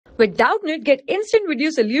With Doubtnut, get instant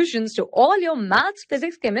video solutions to all your maths,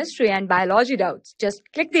 physics, chemistry, and biology doubts. Just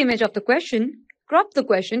click the image of the question, crop the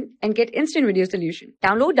question, and get instant video solution.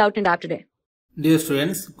 Download Doubtnut app today. Dear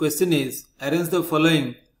students, question is, arrange the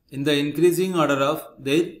following in the increasing order of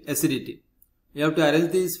their acidity. You have to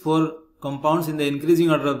arrange these four compounds in the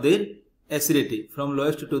increasing order of their acidity from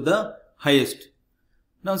lowest to the highest.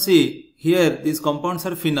 Now see, here these compounds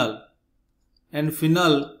are phenol, and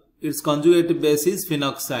phenol, its conjugate base is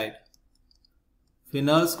phenoxide.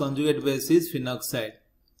 Phenol's conjugate base is phenoxide.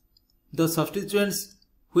 The substituents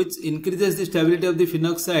which increases the stability of the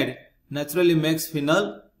phenoxide naturally makes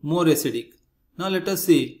phenol more acidic. Now let us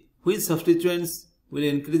see which substituents will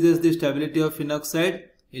increases the stability of phenoxide.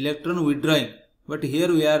 Electron withdrawing, but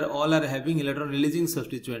here we are all having electron releasing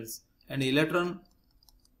substituents, and electron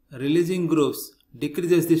releasing groups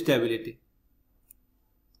decreases the stability.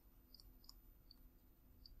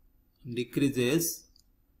 Decreases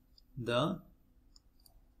the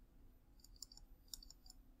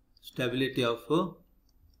stability of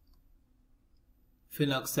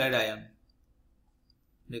phenoxide ion.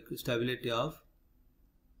 Stability of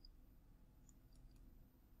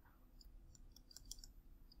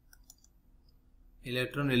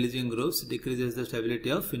electron releasing groups decreases the stability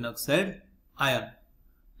of phenoxide ion.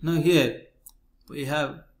 Now here we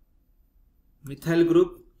have methyl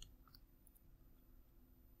group.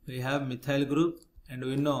 We have methyl group, and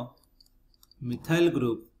we know methyl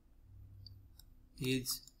group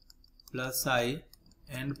is plus I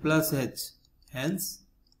and plus H. Hence,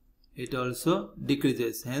 it also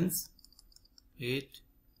decreases. Hence, it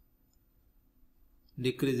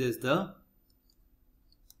decreases the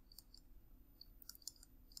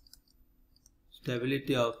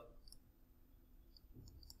stability of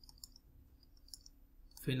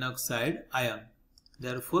phenoxide ion.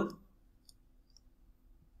 Therefore,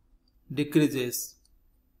 decreases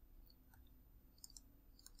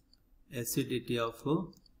acidity of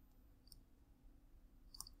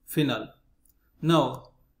phenol. Now,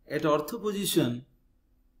 at ortho position,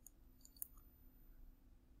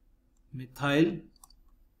 methyl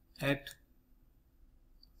at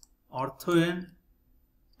ortho and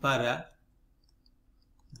para,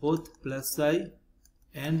 both plus I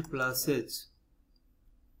and plus H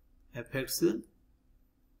affects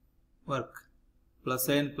work. Plus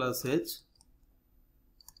I and plus H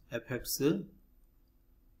affects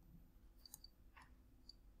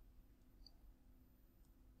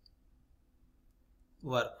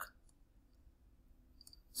work.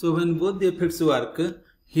 So when both the effects work,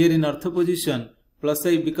 here in ortho position, plus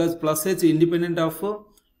I, because plus H is independent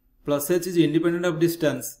of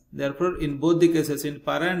distance. Therefore, in both the cases, in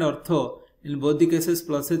para and ortho, in both the cases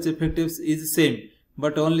plus H effect is same,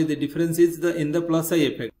 but only the difference is in the plus I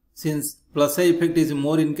effect. Since plus I effect is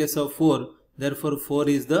more in case of 4, therefore 4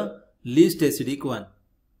 is the least acidic one.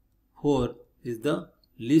 4 is the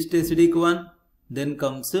least acidic one. Then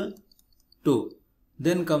comes 2.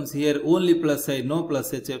 Then comes here only plus I, no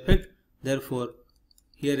plus H effect. Therefore,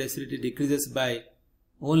 here acidity decreases by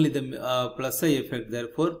only the plus I effect.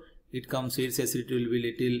 Therefore, it comes, its acidity will be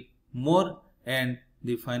little more, and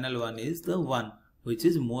the final one is the 1, which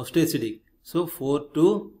is most acidic. So 4,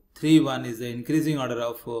 2, 3, 1 is the increasing order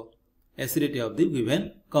of acidity of the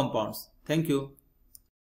given compounds. Thank you.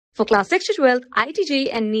 For class 6 to 12, IIT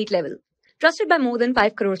JEE and NEET level. Trusted by more than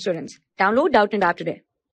 5 crore students. Download Doubtnut app today.